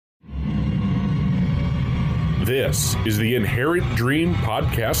This is the Inherent Dream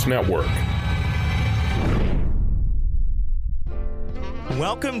Podcast Network.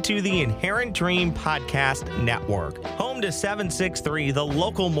 Welcome to the Inherent Dream Podcast Network, home to 763, the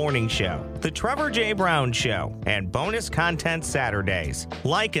local morning show, the Trevor J. Brown Show, and bonus content Saturdays.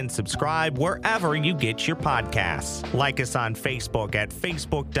 Like and subscribe wherever you get your podcasts. Like us on Facebook at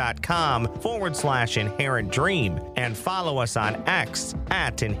facebook.com/Inherent Dream and follow us on X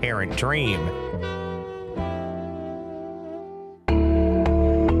at Inherent Dream.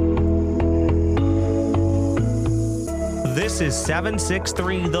 This is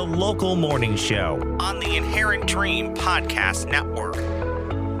 763, the local morning show on the Inherent Dream Podcast Network.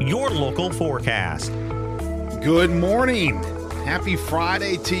 Your local forecast. Good morning. Happy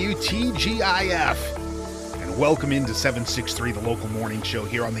Friday to you, TGIF. And welcome into 763, the local morning show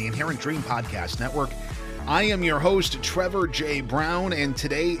here on the Inherent Dream Podcast Network. I am your host, Trevor J. Brown, and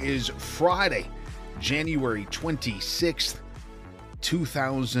today is Friday, January 26th.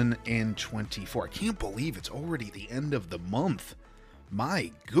 2024. I can't believe it's already the end of the month.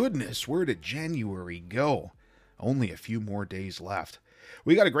 My goodness, where did January go? Only a few more days left.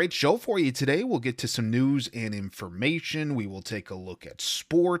 We got a great show for you today. We'll get to some news and information. We will take a look at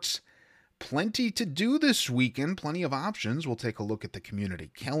sports. Plenty to do this weekend, plenty of options. We'll take a look at the community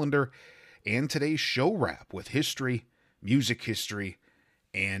calendar and today's show wrap with history, music history,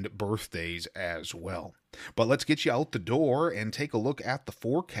 and birthdays as well. But let's get you out the door and take a look at the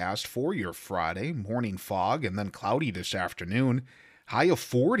forecast for your Friday. Morning fog and then cloudy this afternoon. High of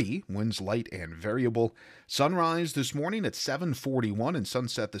 40, winds light and variable. Sunrise this morning at 7:41 and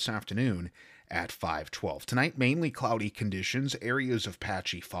sunset this afternoon at 5:12. Tonight, mainly cloudy conditions, areas of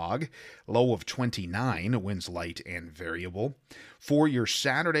patchy fog. Low of 29, winds light and variable. For your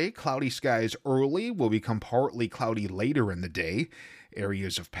Saturday, cloudy skies early will become partly cloudy later in the day.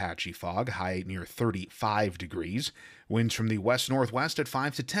 Areas of patchy fog, high near 35 degrees. Winds from the west-northwest at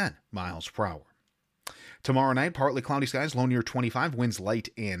 5 to 10 miles per hour. Tomorrow night, partly cloudy skies, low near 25, winds light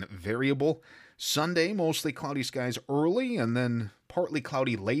and variable. Sunday, mostly cloudy skies early and then partly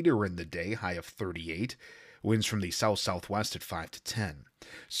cloudy later in the day, high of 38. Winds from the south-southwest at 5 to 10.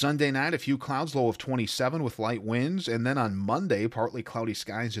 Sunday night, a few clouds, low of 27 with light winds. And then on Monday, partly cloudy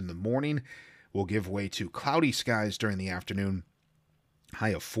skies in the morning will give way to cloudy skies during the afternoon. High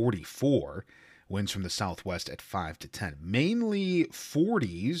of 44, winds from the southwest at 5 to 10. Mainly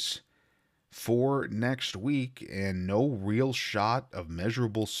 40s for next week and no real shot of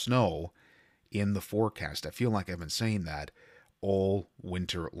measurable snow in the forecast. I feel like I've been saying that all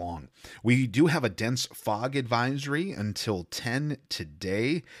winter long. We do have a dense fog advisory until 10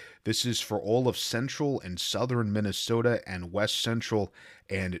 today. This is for all of central and southern Minnesota and west central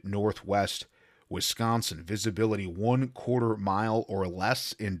and northwest Wisconsin. Visibility 1/4 mile or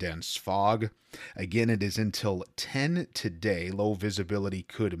less in dense fog. Again, it is until 10 today. Low visibility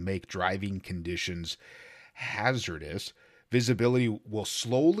could make driving conditions hazardous. Visibility will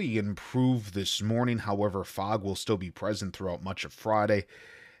slowly improve this morning. However, fog will still be present throughout much of Friday,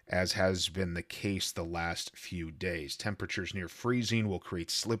 as has been the case the last few days. Temperatures near freezing will create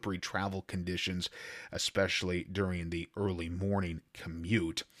slippery travel conditions, especially during the early morning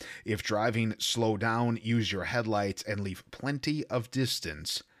commute. If driving, slow down, use your headlights, and leave plenty of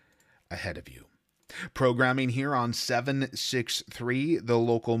distance ahead of you. Programming here on 763, the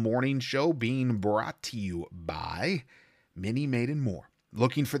local morning show, being brought to you by Mini Made & More.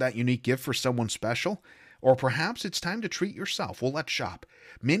 Looking for that unique gift for someone special? Or perhaps it's time to treat yourself. Well, let's shop.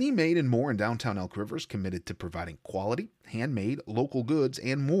 Mini Made & More in downtown Elk River is committed to providing quality, handmade, local goods,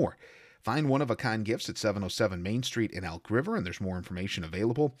 and more. Find one-of-a-kind gifts at 707 Main Street in Elk River, and there's more information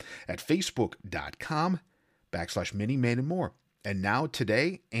available at facebook.com/Mini Made & More. And now,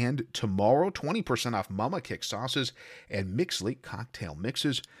 today and tomorrow, 20% off Mama Kick sauces and Mixley cocktail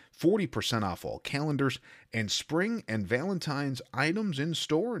mixes, 40% off all calendars, and spring and Valentine's items in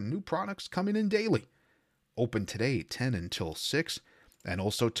store and new products coming in daily. Open today, 10 until 6, and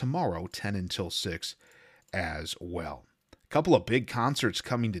also tomorrow, 10 until 6 as well. A couple of big concerts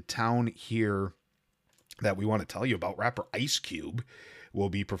coming to town here that we want to tell you about. Rapper Ice Cube will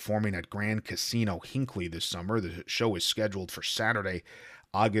be performing at Grand Casino Hinckley this summer. The show is scheduled for Saturday,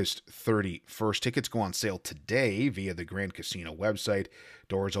 August 31st. Tickets go on sale today via the Grand Casino website.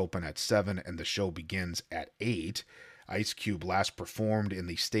 Doors open at 7 and the show begins at 8. Ice Cube last performed in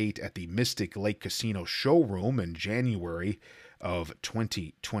the state at the Mystic Lake Casino showroom in January of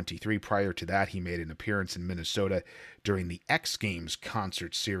 2023. Prior to that, he made an appearance in Minnesota during the X Games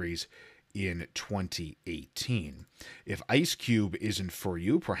concert series in 2018. If Ice Cube isn't for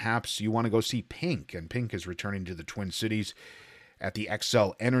you, perhaps you want to go see Pink, and Pink is returning to the Twin Cities at the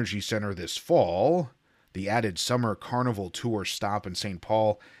XL Energy Center this fall. The added Summer Carnival Tour stop in St.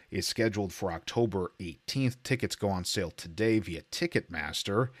 Paul is scheduled for October 18th. Tickets go on sale today via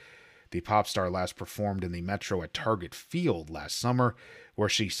Ticketmaster. The pop star last performed in the Metro at Target Field last summer, where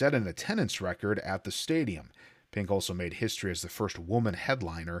she set an attendance record at the stadium. Pink also made history as the first woman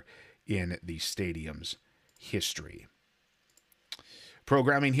headliner in the stadium's history.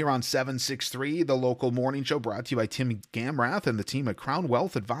 Programming here on 763, the local morning show, brought to you by Tim Gamrath and the team at Crown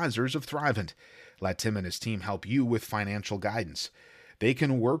Wealth Advisors of Thrivent. Let Tim and his team help you with financial guidance. They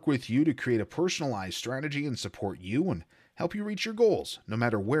can work with you to create a personalized strategy and support you and help you reach your goals, no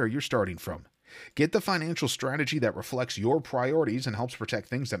matter where you're starting from. Get the financial strategy that reflects your priorities and helps protect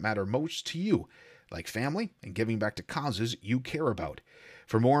things that matter most to you, like family and giving back to causes you care about.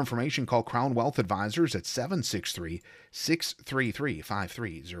 For more information, call Crown Wealth Advisors at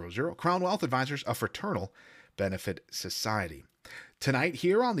 763-633-5300. Crown Wealth Advisors, a fraternal benefit society. Tonight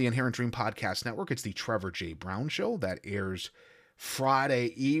here on the Inherent Dream Podcast Network, it's the Trevor J. Brown Show that airs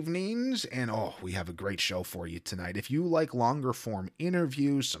Friday evenings, and we have a great show for you tonight. If you like longer form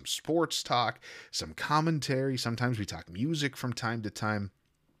interviews, some sports talk, some commentary, sometimes we talk music from time to time,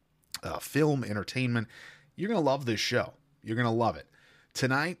 film, entertainment, you're going to love this show. You're going to love it.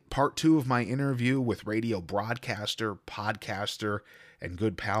 Tonight, part 2 of my interview with radio broadcaster, podcaster, and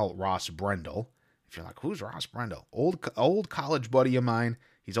good pal Ross Brendel. If you're like, who's Ross Brendel? Old college buddy of mine.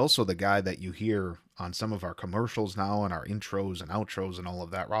 He's also the guy that you hear on some of our commercials now and our intros and outros and all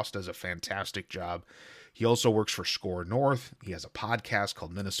of that. Ross does a fantastic job. He also works for Score North. He has a podcast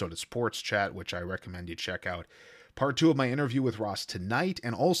called Minnesota Sports Chat, which I recommend you check out. Part 2 of my interview with Ross tonight,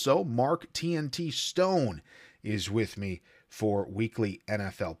 and also Mark TNT Stone is with me for weekly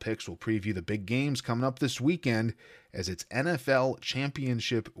NFL picks. We'll preview the big games coming up this weekend as it's NFL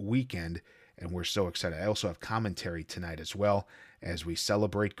Championship weekend, and we're so excited. I also have commentary tonight as well as we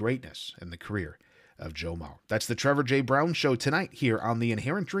celebrate greatness in the career of Joe Mauer. That's the Trevor J. Brown Show tonight here on the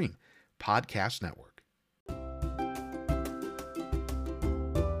Inherent Dream Podcast Network.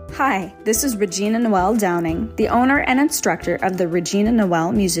 Hi, this is Regina Noel Downing, the owner and instructor of the Regina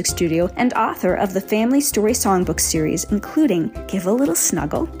Noel Music Studio and author of the Family Story Songbook series, including Give a Little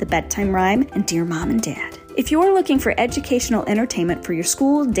Snuggle, The Bedtime Rhyme, and Dear Mom and Dad. If you're looking for educational entertainment for your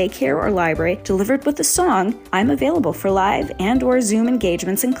school, daycare, or library delivered with a song, I'm available for live and or Zoom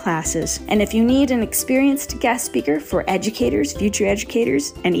engagements and classes. And if you need an experienced guest speaker for educators, future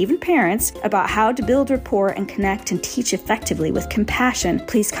educators, and even parents about how to build rapport and connect and teach effectively with compassion,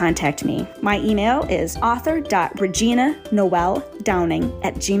 please contact me. My email is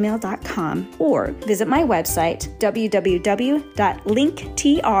author.reginanoeldowning@gmail.com or visit my website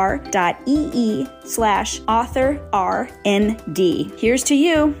www.linktr.ee/authorrnd. Here's to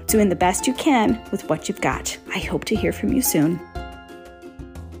you, doing the best you can with what you've got. I hope to hear from you soon.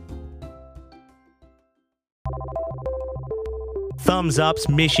 Thumbs Up's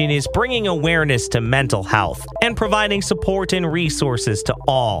mission is bringing awareness to mental health and providing support and resources to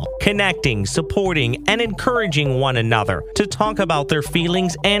all, connecting, supporting, and encouraging one another to talk about their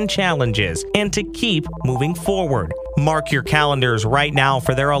feelings and challenges and to keep moving forward. Mark your calendars right now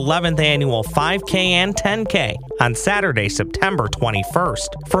for their 11th annual 5K and 10K on Saturday, September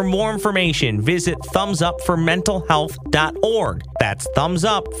 21st. For more information, visit thumbsupformentalhealth.org. That's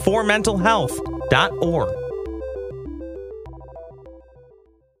thumbsupformentalhealth.org.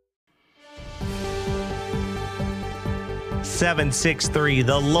 .763,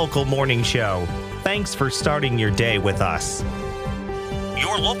 the local morning show. Thanks for starting your day with us.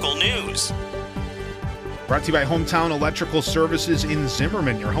 Your local news. Brought to you by Hometown Electrical Services in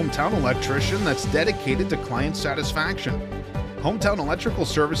Zimmerman, your hometown electrician that's dedicated to client satisfaction. Hometown Electrical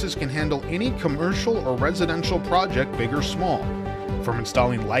Services can handle any commercial or residential project, big or small. From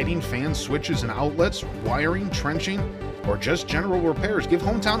installing lighting, fans, switches, and outlets, wiring, trenching, or just general repairs, give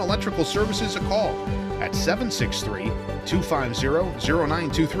Hometown Electrical Services a call at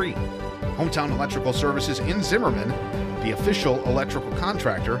 763-250-0923. Hometown Electrical Services in Zimmerman, the official electrical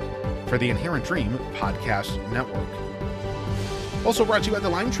contractor for the Inherent Dream Podcast Network. Also brought to you by the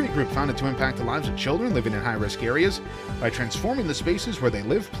Lime Tree Group, founded to impact the lives of children living in high-risk areas by transforming the spaces where they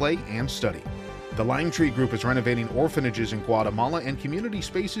live, play, and study. The Lime Tree Group is renovating orphanages in Guatemala and community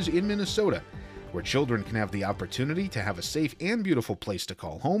spaces in Minnesota, where children can have the opportunity to have a safe and beautiful place to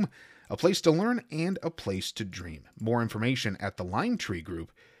call home, a place to learn, and a place to dream. More information at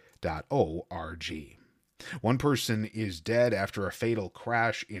thelimetreegroup.org. One person is dead after a fatal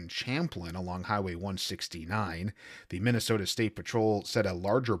crash in Champlin along Highway 169. The Minnesota State Patrol said a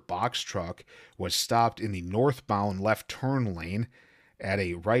larger box truck was stopped in the northbound left turn lane at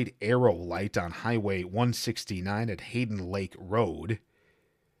a right arrow light on Highway 169 at Hayden Lake Road.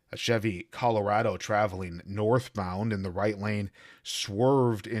 A Chevy Colorado traveling northbound in the right lane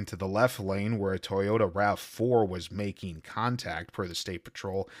swerved into the left lane where a Toyota RAV4 was making contact, per the State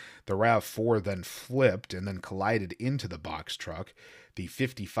Patrol. The RAV4 then flipped and then collided into the box truck. The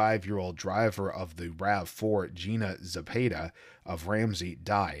 55-year-old driver of the RAV4, Gina Zepeda of Ramsey,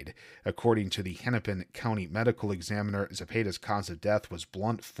 died. According to the Hennepin County Medical Examiner, Zepeda's cause of death was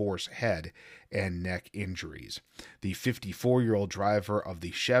blunt force head and neck injuries. The 54-year-old driver of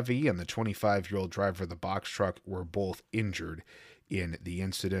the Chevy and the 25-year-old driver of the box truck were both injured in the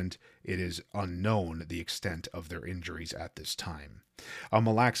incident. It is unknown the extent of their injuries at this time. A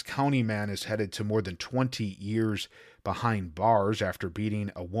Mille Lacs County man is headed to more than 20 years behind bars after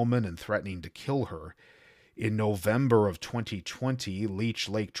beating a woman and threatening to kill her. In November of 2020, Leech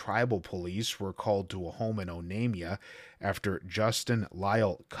Lake Tribal Police were called to a home in Onamia after Justin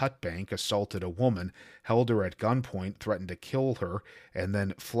Lyle Cutbank assaulted a woman, held her at gunpoint, threatened to kill her, and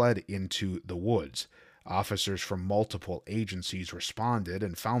then fled into the woods. Officers from multiple agencies responded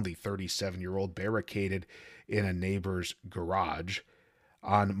and found the 37-year-old barricaded in a neighbor's garage.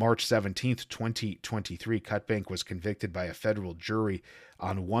 On March 17, 2023, Cutbank was convicted by a federal jury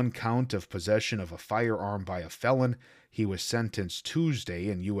on one count of possession of a firearm by a felon. He was sentenced Tuesday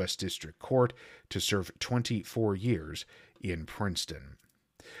in U.S. District Court to serve 24 years in Princeton.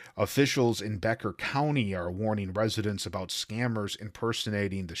 Officials in Becker County are warning residents about scammers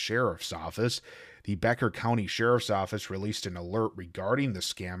impersonating the sheriff's office. The Becker County Sheriff's Office released an alert regarding the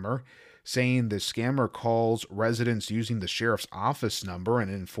scammer, saying the scammer calls residents using the sheriff's office number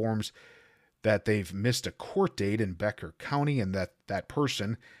and informs that they've missed a court date in Becker County and that that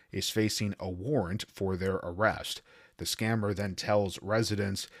person is facing a warrant for their arrest. The scammer then tells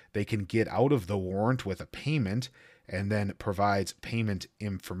residents they can get out of the warrant with a payment and then provides payment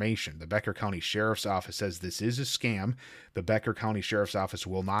information. The Becker County Sheriff's Office says this is a scam. The Becker County Sheriff's Office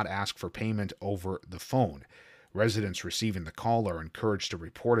will not ask for payment over the phone. Residents receiving the call are encouraged to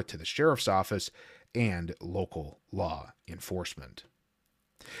report it to the Sheriff's Office and local law enforcement.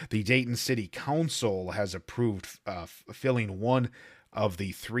 The Dayton City Council has approved filling one of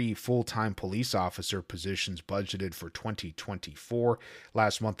the 3 full-time police officer positions budgeted for 2024.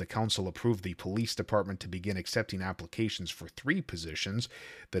 Last month, the council approved the police department to begin accepting applications for 3 positions.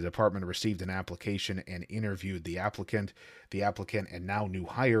 The department received an application and interviewed the applicant. The applicant and now new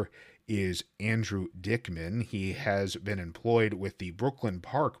hire is Andrew Dickman. He has been employed with the Brooklyn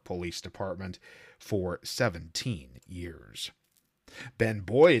Park Police Department for 17 years. Ben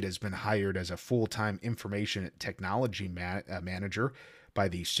Boyd has been hired as a full-time information technology manager by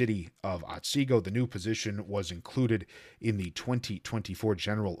the city of Otsego. The new position was included in the 2024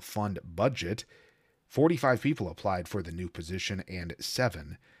 general fund budget. 45 people applied for the new position and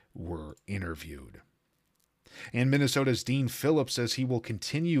 7 were interviewed. And Minnesota's Dean Phillips says he will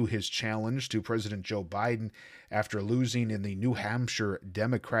continue his challenge to President Joe Biden after losing in the New Hampshire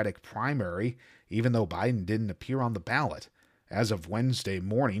Democratic primary, even though Biden didn't appear on the ballot. As of Wednesday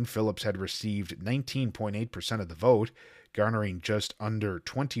morning, Phillips had received 19.8% of the vote, garnering just under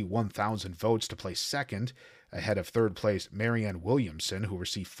 21,000 votes to place second, ahead of third place Marianne Williamson, who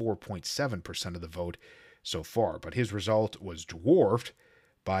received 4.7% of the vote so far. But his result was dwarfed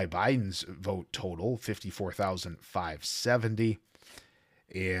by Biden's vote total, 54,570.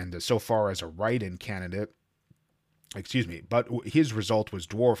 And so far as a write-in candidate, but his result was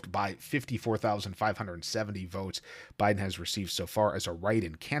dwarfed by 54,570 votes Biden has received so far as a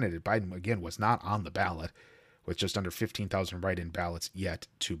write-in candidate. Biden, again, was not on the ballot, with just under 15,000 write-in ballots yet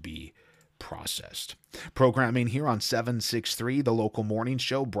to be processed. Programming here on 763, the local morning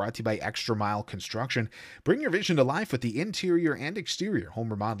show, brought to you by Extra Mile Construction. Bring your vision to life with the interior and exterior home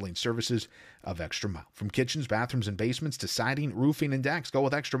remodeling services of Extra Mile. From kitchens, bathrooms, and basements to siding, roofing, and decks, go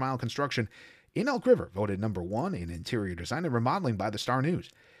with Extra Mile Construction in Elk River, voted number 1 in interior design and remodeling by the Star News.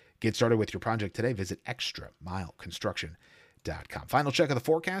 Get started with your project today. Visit extramileconstruction.com. Final check of the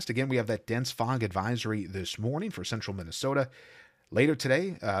forecast. Again, we have that dense fog advisory this morning for central Minnesota. Later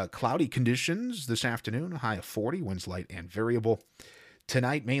today, cloudy conditions this afternoon, high of 40, winds light and variable.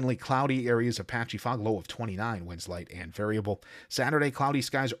 Tonight, mainly cloudy, areas of patchy fog, low of 29, winds light and variable. Saturday, cloudy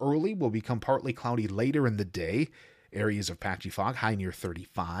skies early will become partly cloudy later in the day. Areas of patchy fog, high near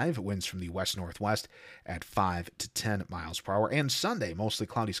 35, winds from the west-northwest at 5 to 10 miles per hour. And Sunday, mostly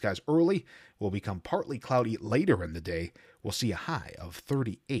cloudy skies early, will become partly cloudy later in the day. We'll see a high of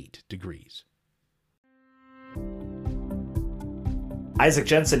 38 degrees. Isaac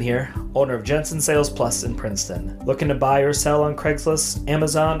Jensen here, owner of Jensen Sales Plus in Princeton. Looking to buy or sell on Craigslist,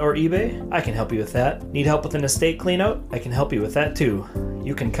 Amazon, or eBay? I can help you with that. Need help with an estate cleanout? I can help you with that too.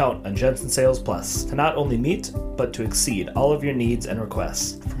 you can count on Jensen Sales Plus to not only meet, but to exceed all of your needs and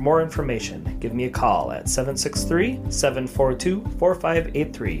requests. For more information, give me a call at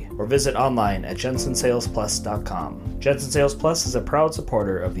 763-742-4583 or visit online at jensensalesplus.com. Jensen Sales Plus is a proud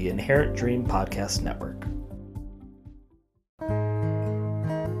supporter of the Inherent Dream Podcast Network.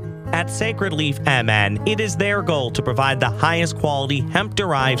 At Sacred Leaf MN, it is their goal to provide the highest quality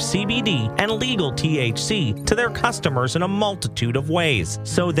hemp-derived CBD and legal THC to their customers in a multitude of ways,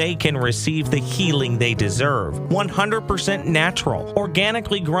 so they can receive the healing they deserve. 100% natural,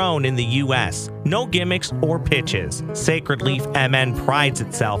 organically grown in the U.S., no gimmicks or pitches. Sacred Leaf MN prides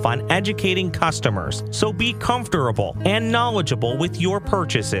itself on educating customers, so be comfortable and knowledgeable with your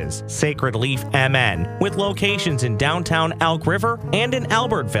purchases. Sacred Leaf MN, with locations in downtown Elk River and in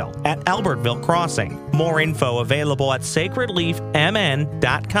Albertville at Albertville Crossing. More info available at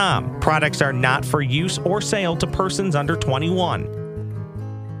sacredleafmn.com. Products are not for use or sale to persons under 21.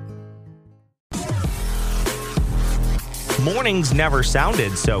 Mornings never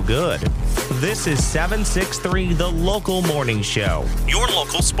sounded so good. This is 763 The Local Morning Show. Your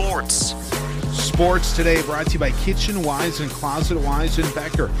local sports. Sports today brought to you by Kitchen Wise and Closet Wise in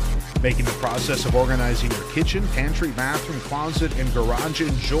Becker. Making the process of organizing your kitchen, pantry, bathroom, closet, and garage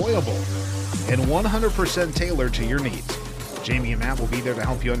enjoyable and 100% tailored to your needs. Jamie and Matt will be there to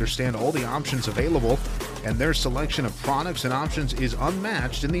help you understand all the options available, and their selection of products and options is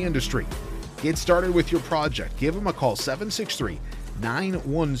unmatched in the industry. Get started with your project. Give them a call,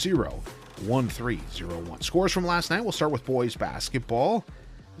 763-910-1301. Scores from last night, we'll start with boys basketball.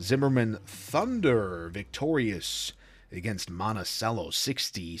 Zimmerman Thunder victorious against Monticello,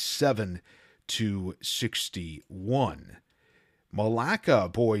 67-61. Malacca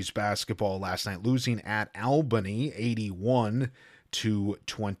boys basketball last night losing at Albany,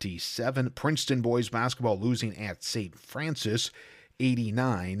 81-27. Princeton boys basketball losing at St. Francis,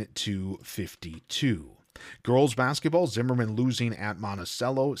 89-52. Girls basketball, Zimmerman losing at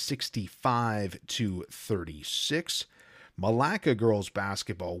Monticello, 65-36. Malacca girls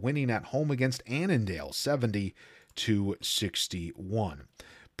basketball winning at home against Annandale, 70-61.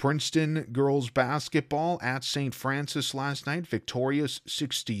 Princeton girls basketball at St. Francis last night, victorious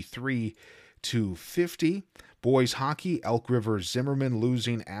 63-50. Boys hockey, Elk River Zimmerman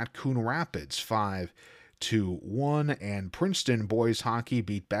losing at Coon Rapids, 5-1. And Princeton boys hockey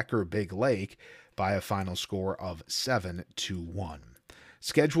beat Becker Big Lake by a final score of 7-1.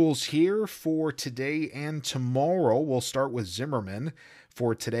 Schedules here for today and tomorrow. We'll start with Zimmerman.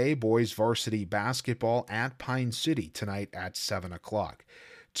 For today, boys varsity basketball at Pine City tonight at 7 o'clock.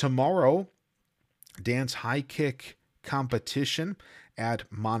 Tomorrow, dance high kick competition at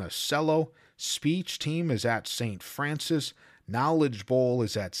Monticello. Speech team is at St. Francis. Knowledge Bowl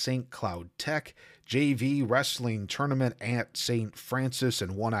is at St. Cloud Tech. JV wrestling tournament at St. Francis,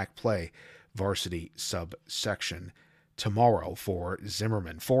 and one-act play varsity subsection tomorrow for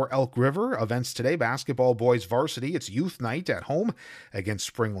Zimmerman. For Elk River, events today, basketball boys varsity, it's youth night at home against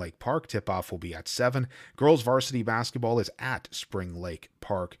Spring Lake Park. Tip-off will be at 7. Girls varsity basketball is at Spring Lake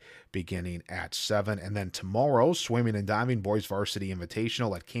Park beginning at 7. And then tomorrow, swimming and diving boys varsity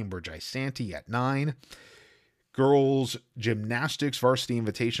invitational at Cambridge Isanti at 9. Girls gymnastics varsity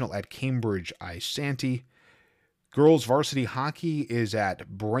invitational at Cambridge Isanti. Girls varsity hockey is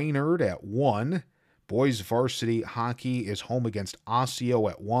at Brainerd at 1. Boys varsity hockey is home against Osseo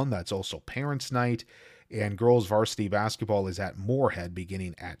at 1. That's also parents' night. And girls varsity basketball is at Moorhead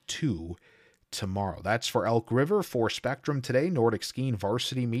beginning at 2 tomorrow. That's for Elk River. For Spectrum today, Nordic skiing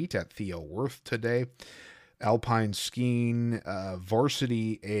varsity meet at Theo Worth today. Alpine skiing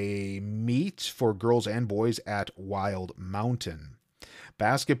varsity a meet for girls and boys at Wild Mountain.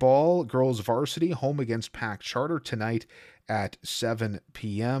 Basketball, girls varsity, home against Pack Charter tonight at 7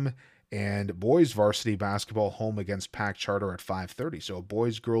 p.m., and boys varsity basketball home against Pack Charter at 5:30. So a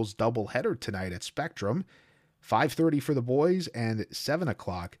boys-girls doubleheader tonight at Spectrum, 5:30 for the boys and 7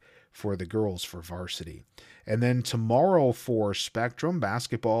 o'clock for the girls for varsity. And then tomorrow for Spectrum,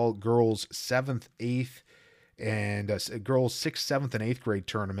 basketball, girls 7th, 8th, and girls 6th, 7th, and 8th grade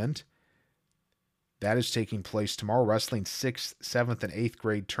tournament. That is taking place tomorrow. Wrestling 6th, 7th, and 8th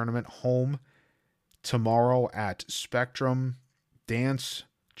grade tournament home tomorrow at Spectrum. Dance,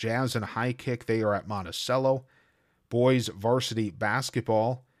 jazz, and high kick, they are at Monticello. Boys varsity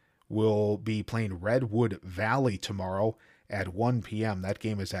basketball will be playing Redwood Valley tomorrow at 1 p.m. That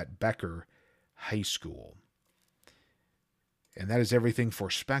game is at Becker High School. And that is everything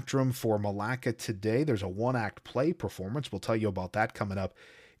for Spectrum. For Malacca today, there's a one-act play performance. We'll tell you about that coming up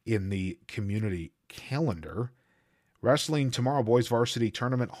in the community calendar. Wrestling tomorrow, boys varsity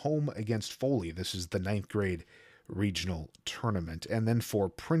tournament home against Foley. This is the 9th grade regional tournament. And then for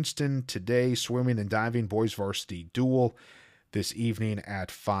Princeton today, swimming and diving boys varsity duel this evening at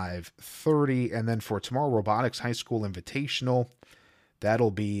 5:30. And then for tomorrow, robotics high school invitational.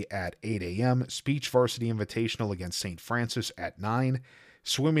 That'll be at 8 a.m. Speech varsity invitational against St. Francis at 9.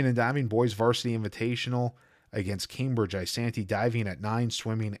 Swimming and diving boys varsity invitational against Cambridge Isanti. Diving at 9,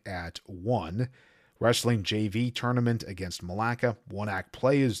 swimming at 1. Wrestling JV tournament against Malacca. One-act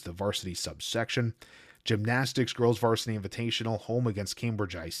play is the varsity subsection. Gymnastics girls varsity invitational home against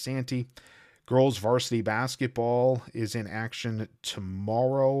Cambridge Isanti. Girls varsity basketball is in action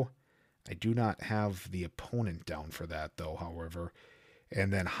tomorrow. I do not have the opponent down for that, though, however.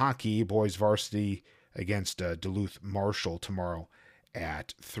 And then hockey, boys varsity against Duluth Marshall tomorrow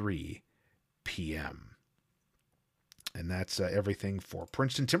at 3 p.m. And that's everything for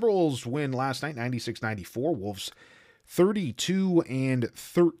Princeton. Timberwolves win last night, 96-94. Wolves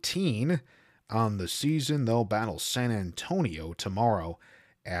 32-13 on the season. They'll battle San Antonio tomorrow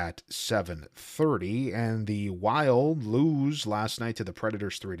at 7:30. And the Wild lose last night to the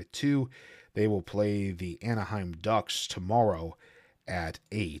Predators 3-2. They will play the Anaheim Ducks tomorrow at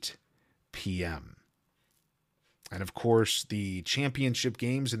 8 p.m. And of course, the championship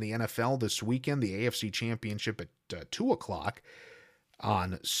games in the NFL this weekend, the AFC Championship at 2 o'clock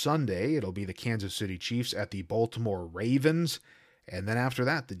on Sunday. It'll be the Kansas City Chiefs at the Baltimore Ravens. And then after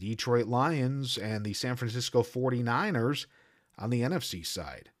that, the Detroit Lions and the San Francisco 49ers on the NFC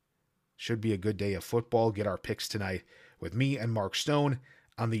side. Should be a good day of football. Get our picks tonight with me and Mark Stone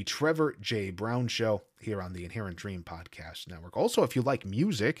on the Trevor J. Brown Show here on the Inherent Dream Podcast Network. Also, if you like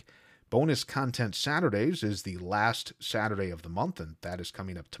music, Bonus Content Saturdays is the last Saturday of the month, and that is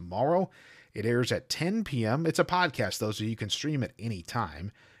coming up tomorrow. It airs at 10 p.m. It's a podcast, though, so you can stream it any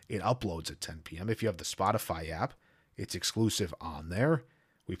time. It uploads at 10 p.m. If you have the Spotify app, it's exclusive on there.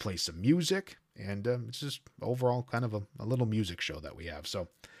 We play some music, and it's just overall kind of a little music show that we have. So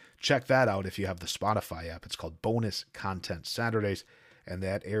check that out if you have the Spotify app. It's called Bonus Content Saturdays, and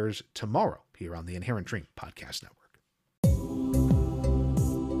that airs tomorrow here on the Inherent Dream Podcast Network.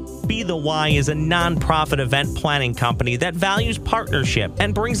 Be the Why is a nonprofit event planning company that values partnership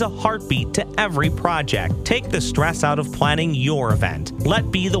and brings a heartbeat to every project. Take the stress out of planning your event.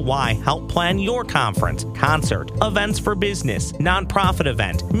 Let Be the Why help plan your conference, concert, events for business, nonprofit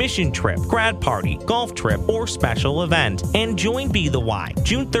event, mission trip, grad party, golf trip, or special event. And join Be the Why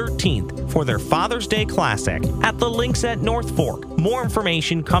June 13th for their Father's Day Classic at the Links at North Fork. More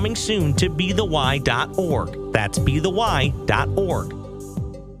information coming soon to BeTheWhy.org. That's BeTheWhy.org.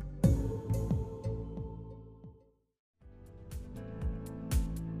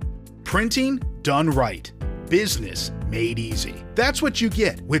 Printing done right. Business made easy. That's what you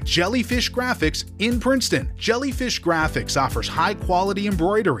get with Jellyfish Graphics in Princeton. Jellyfish Graphics offers high-quality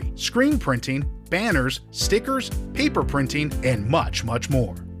embroidery, screen printing, banners, stickers, paper printing, and much, much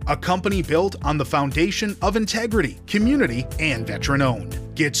more. A company built on the foundation of integrity, community, and veteran-owned.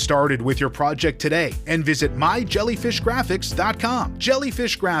 Get started with your project today and visit myjellyfishgraphics.com.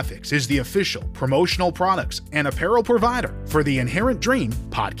 Jellyfish Graphics is the official promotional products and apparel provider for the Inherent Dream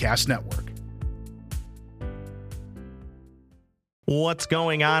Podcast Network. What's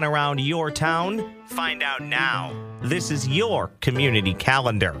going on around your town? Find out now. This is your community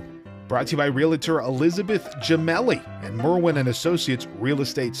calendar. Brought to you by Realtor Elizabeth Gemelli and Merwin & Associates Real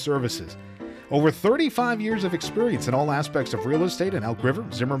Estate Services. Over 35 years of experience in all aspects of real estate in Elk River,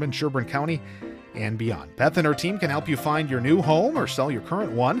 Zimmerman, Sherburne County, and beyond. Beth and her team can help you find your new home or sell your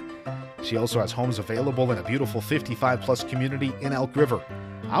current one. She also has homes available in a beautiful 55-plus community in Elk River,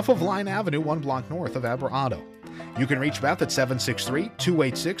 off of Line Avenue, 1 block north of Aberado. You can reach Beth at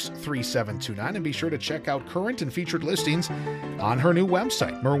 763-286-3729 and be sure to check out current and featured listings on her new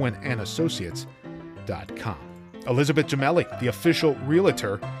website, merwinassociates.com. Elizabeth Gemelli, the official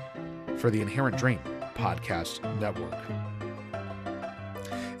realtor for the Inherent Dream Podcast Network.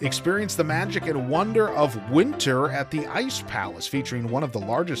 Experience the magic and wonder of winter at the Ice Palace, featuring one of the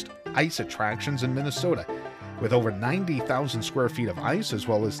largest ice attractions in Minnesota. With over 90,000 square feet of ice, as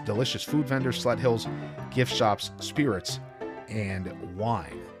well as delicious food vendors, sled hills, gift shops, spirits, and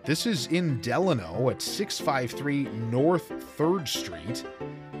wine. This is in Delano at 653 North 3rd Street.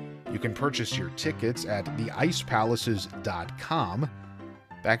 You can purchase your tickets at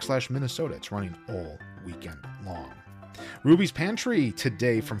theicepalaces.com/Minnesota. It's running all weekend long. Ruby's Pantry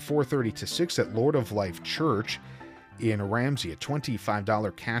today from 4:30 to 6 at Lord of Life Church in Ramsey, a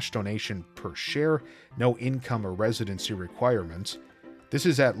 $25 cash donation per share, no income or residency requirements. This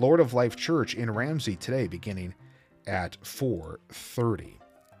is at Lord of Life Church in Ramsey today, beginning at 4:30.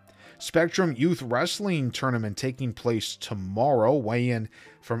 Spectrum Youth Wrestling Tournament taking place tomorrow. Weigh-in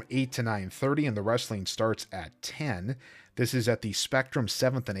from 8 to 9:30, and the wrestling starts at 10. This is at the Spectrum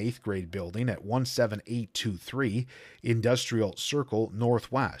 7th and 8th grade building at 17823 Industrial Circle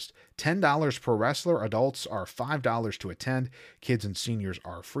Northwest. $10 per wrestler. Adults are $5 to attend. Kids and seniors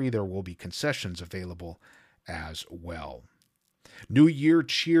are free. There will be concessions available as well. New Year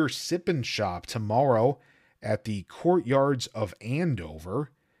Cheer Sip and Shop tomorrow at the Courtyards of Andover.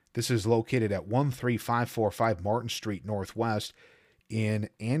 This is located at 13545 Martin Street Northwest in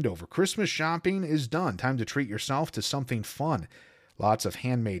Andover. Christmas shopping is done. Time to treat yourself to something fun. Lots of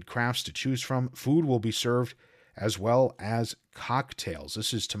handmade crafts to choose from. Food will be served as well as cocktails.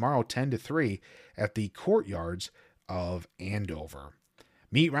 This is tomorrow 10 to 3 at the Courtyards of Andover.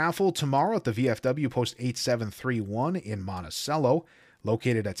 Meat raffle tomorrow at the VFW Post 8731 in Monticello,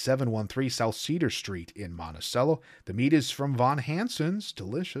 located at 713 South Cedar Street in Monticello. The meat is from Von Hansen's.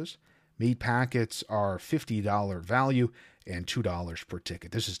 Delicious. Meat packets are $50 value and $2 per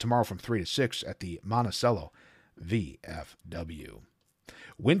ticket. This is tomorrow from 3 to 6 at the Monticello VFW.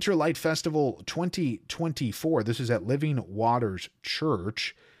 Winter Light Festival 2024. This is at Living Waters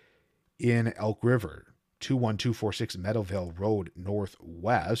Church in Elk River, 21246 Meadowvale Road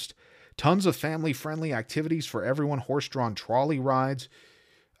Northwest. Tons of family-friendly activities for everyone. Horse-drawn trolley rides,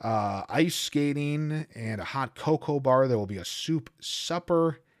 ice skating, and a hot cocoa bar. There will be a soup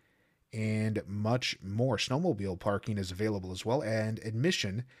supper and much more. Snowmobile parking is available as well, and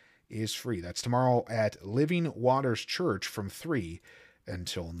admission is free. That's tomorrow at Living Waters Church from 3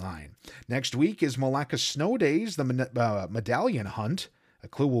 until 9. Next week is Malacca Snow Days, the medallion hunt. A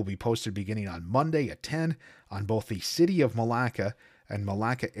clue will be posted beginning on Monday at 10 on both the City of Malacca and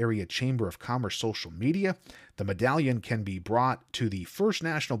Malacca Area Chamber of Commerce social media. The medallion can be brought to the First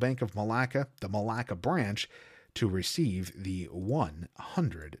National Bank of Malacca, the Malacca branch, to receive the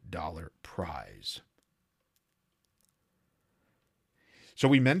 $100 prize. So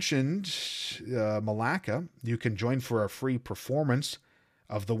we mentioned Malacca. You can join for a free performance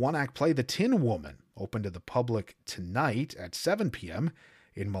of the one-act play The Tin Woman, open to the public tonight at 7 p.m.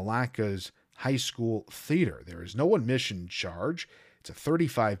 in Malacca's High School Theater. There is no admission charge. It's a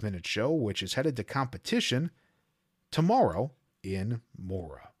 35-minute show, which is headed to competition tomorrow in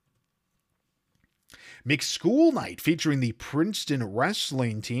Mora. Mixed School Night featuring the Princeton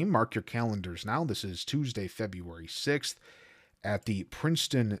wrestling team. Mark your calendars now. This is Tuesday, February 6th at the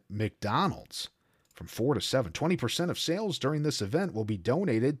Princeton McDonald's from 4 to 7. 20% of sales during this event will be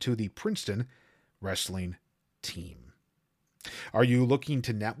donated to the Princeton wrestling team. Are you looking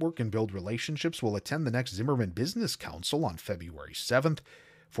to network and build relationships? We'll attend the next Zimmerman Business Council on February 7th.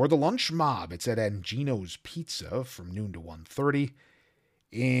 For the lunch mob, it's at Angino's Pizza from noon to 1:30.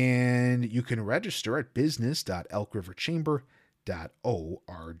 And you can register at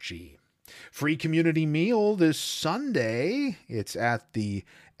business.elkriverchamber.org. Free community meal this Sunday. It's at the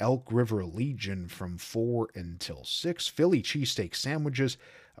Elk River Legion from 4 until 6. Philly cheesesteak sandwiches,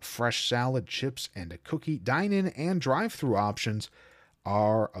 a fresh salad, chips, and a cookie. Dine-in and drive-through options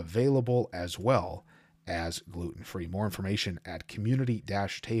are available as well as gluten-free. More information at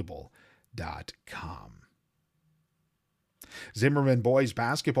community-table.com. Zimmerman Boys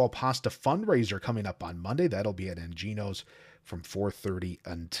Basketball Pasta Fundraiser coming up on Monday. That'll be at Angino's from 4:30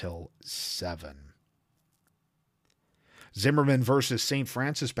 until 7. Zimmerman versus St.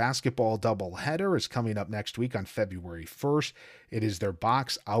 Francis basketball doubleheader is coming up next week on February 1st. It is their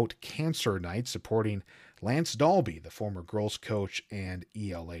Box Out Cancer Night supporting Lance Dalby, the former girls coach and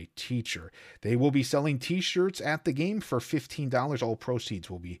ELA teacher. They will be selling t-shirts at the game for $15. All proceeds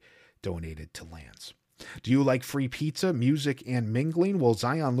will be donated to Lance. Do you like free pizza, music, and mingling? Well,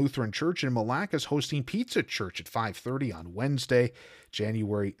 Zion Lutheran Church in Malacca is hosting Pizza Church at 5:30 on Wednesday,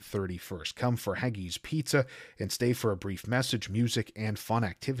 January 31st. Come for Heggie's Pizza and stay for a brief message, music, and fun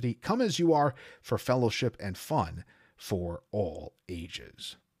activity. Come as you are for fellowship and fun for all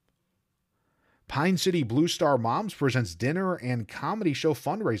ages. Pine City Blue Star Moms presents dinner and comedy show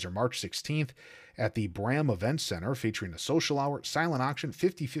fundraiser March 16th at the Bram Event Center, featuring a social hour, silent auction,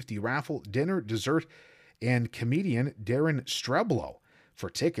 50-50 raffle, dinner, dessert, and comedian Darren Streblo.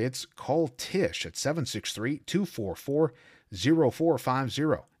 For tickets, call Tish at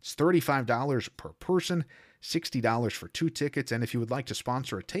 763-244-0450. It's $35 per person, $60 for 2 tickets, and if you would like to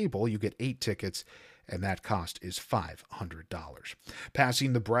sponsor a table, you get 8 tickets, and that cost is $500.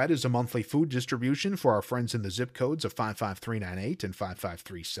 Passing the Bread is a monthly food distribution for our friends in the zip codes of 55398 and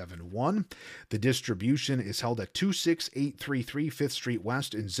 55371. The distribution is held at 26833 5th Street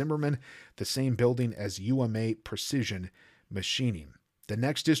West in Zimmerman, the same building as UMA Precision Machining. The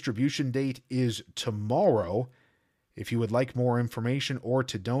next distribution date is tomorrow, If you would like more information or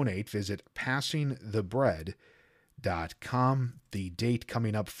to donate, visit passingthebread.com. The date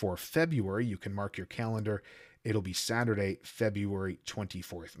coming up for February, you can mark your calendar. It'll be Saturday, February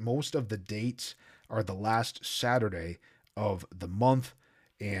 24th. Most of the dates are the last Saturday of the month,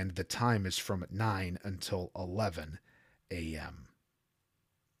 and the time is from 9 until 11 a.m.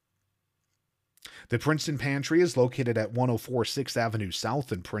 The Princeton Pantry is located at 104 6th Avenue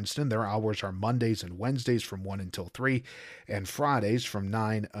South in Princeton. Their hours are Mondays and Wednesdays from 1 until 3 and Fridays from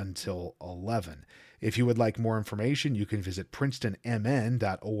 9 until 11. If you would like more information, you can visit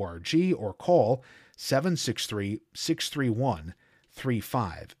princetonmn.org or call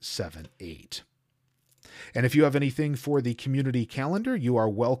 763-631-3578. And if you have anything for the community calendar, you are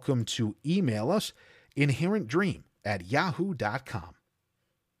welcome to email us, inherentdream@yahoo.com.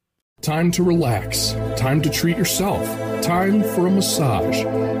 Time to relax. Time to treat yourself. Time for a massage.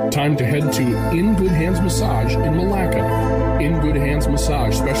 Time to head to In Good Hands Massage in Malacca. In Good Hands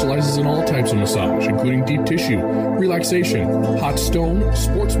Massage specializes in all types of massage, including deep tissue, relaxation, hot stone,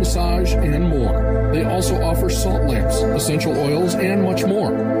 sports massage, and more. They also offer salt lamps, essential oils, and much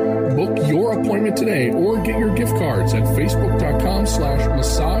more. Book your appointment today or get your gift cards at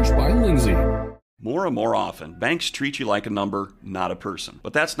facebook.com/massage by Lindsay. More and more often, banks treat you like a number, not a person.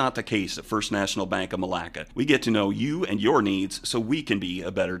 But that's not the case at First National Bank of Malacca. We get to know you and your needs so we can be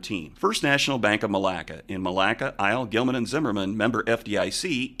a better team. First National Bank of Malacca, in Malacca, Isle, Gilman, and Zimmerman, member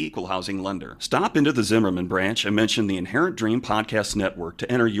FDIC, equal housing lender. Stop into the Zimmerman branch and mention the Inherent Dream Podcast Network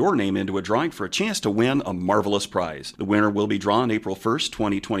to enter your name into a drawing for a chance to win a marvelous prize. The winner will be drawn April 1st,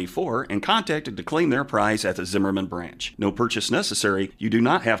 2024, and contacted to claim their prize at the Zimmerman branch. No purchase necessary. You do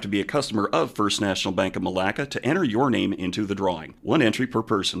not have to be a customer of First National Bank of Malacca to enter your name into the drawing. One entry per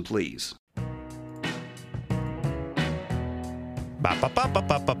person, please.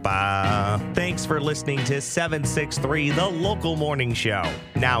 Thanks for listening to 763, the local morning show.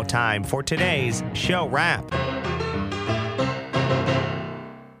 Now time for today's show wrap.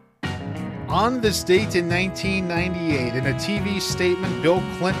 On this date in 1998, in a TV statement, Bill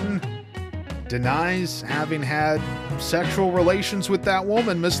Clinton denies having had sexual relations with that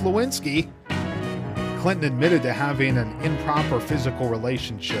woman, Miss Lewinsky. Clinton admitted to having an improper physical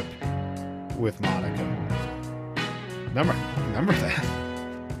relationship with Monica. Remember that?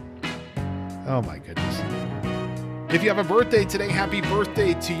 Oh my goodness. If you have a birthday today, happy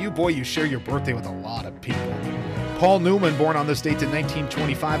birthday to you. Boy, you share your birthday with a lot of people. Paul Newman, born on this date in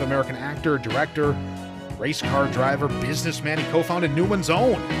 1925, American actor, director, race car driver, businessman. He co-founded Newman's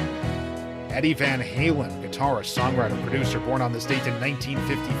Own. Eddie Van Halen, guitarist, songwriter, producer, born on this date in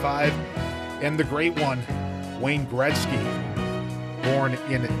 1955. And the great one, Wayne Gretzky, born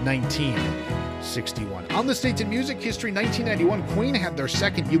in 1961. On this date in music history, 1991, Queen had their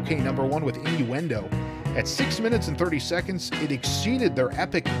second UK #1 with Innuendo. At 6 minutes and 30 seconds, it exceeded their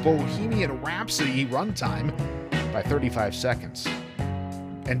epic Bohemian Rhapsody runtime by 35 seconds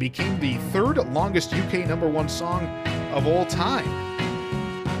and became the third longest UK #1 song of all time.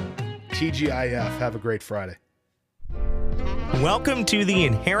 TGIF, have a great Friday. Welcome to the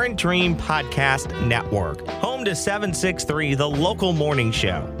Inherent Dream Podcast Network, home to 763, the local morning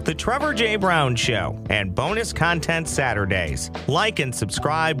show, the Trevor J. Brown Show, and bonus content Saturdays. Like and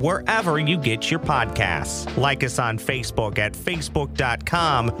subscribe wherever you get your podcasts. Like us on Facebook at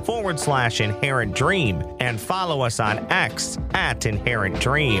facebook.com/Inherent Dream and follow us on X at Inherent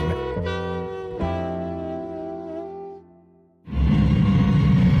Dream.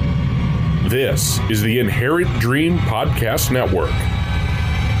 This is the Inherent Dream Podcast Network.